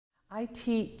I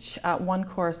teach one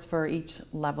course for each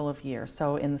level of year.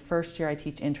 So in the first year I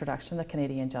teach Introduction to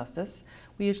Canadian Justice.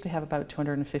 We usually have about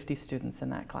 250 students in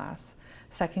that class.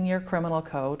 Second year, Criminal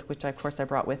Code, which of course I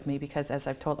brought with me because, as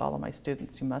I've told all of my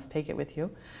students, you must take it with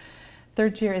you.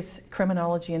 Third year is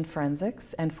Criminology and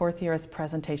Forensics, and fourth year is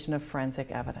Presentation of Forensic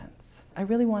Evidence. I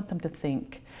really want them to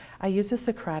think. I use the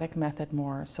Socratic method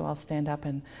more, so I'll stand up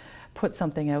and put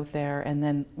something out there and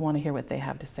then want to hear what they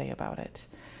have to say about it.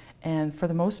 And for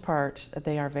the most part,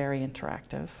 they are very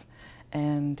interactive,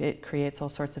 and it creates all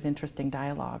sorts of interesting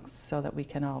dialogues so that we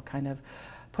can all kind of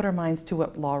put our minds to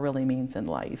what law really means in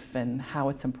life and how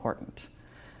it's important,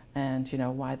 and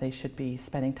why they should be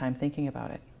spending time thinking about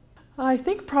it. I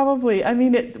think probably,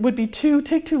 it would be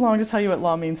take too long to tell you what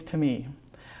law means to me,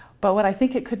 but what I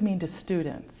think it could mean to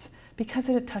students, because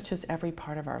it touches every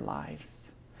part of our lives.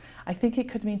 I think it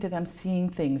could mean to them seeing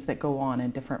things that go on in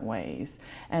different ways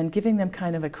and giving them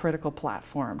kind of a critical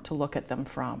platform to look at them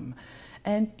from.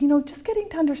 And just getting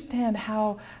to understand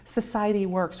how society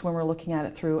works when we're looking at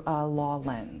it through a law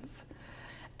lens.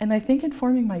 And I think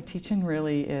informing my teaching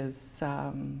really is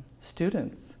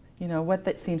students. What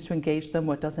that seems to engage them,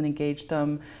 what doesn't engage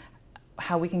them,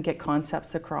 how we can get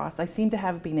concepts across. I seem to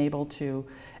have been able to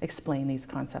explain these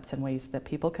concepts in ways that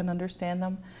people can understand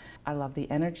them. I love the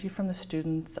energy from the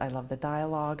students, I love the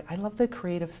dialogue, I love the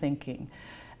creative thinking,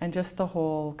 and just the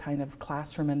whole kind of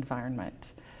classroom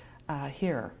environment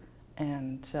here.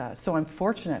 And so I'm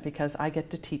fortunate because I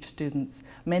get to teach students,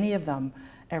 many of them,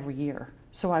 every year.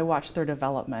 So I watch their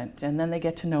development, and then they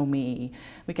get to know me.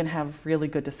 We can have really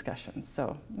good discussions.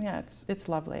 So yeah, it's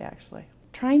lovely actually.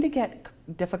 Trying to get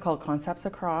difficult concepts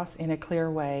across in a clear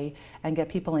way and get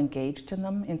people engaged in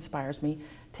them inspires me.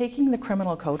 Taking the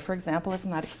Criminal Code, for example,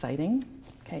 isn't that exciting?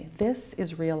 Okay, this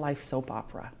is real life soap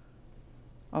opera.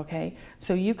 Okay,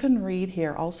 so you can read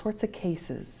here all sorts of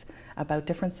cases about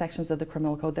different sections of the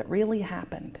Criminal Code that really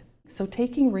happened. So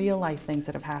taking real life things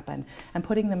that have happened and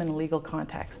putting them in a legal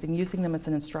context and using them as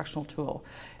an instructional tool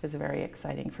is very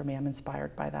exciting for me. I'm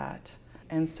inspired by that.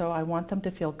 And so I want them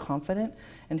to feel confident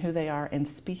in who they are and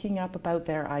speaking up about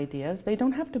their ideas. They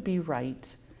don't have to be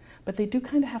right, but they do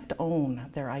kind of have to own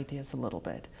their ideas a little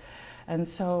bit. And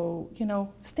so,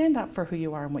 stand up for who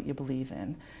you are and what you believe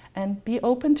in, and be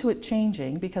open to it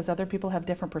changing because other people have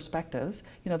different perspectives.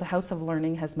 The House of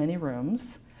Learning has many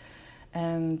rooms,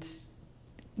 and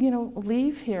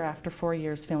leave here after 4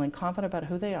 years feeling confident about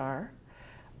who they are,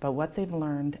 about what they've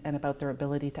learned, and about their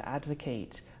ability to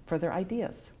advocate for their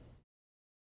ideas.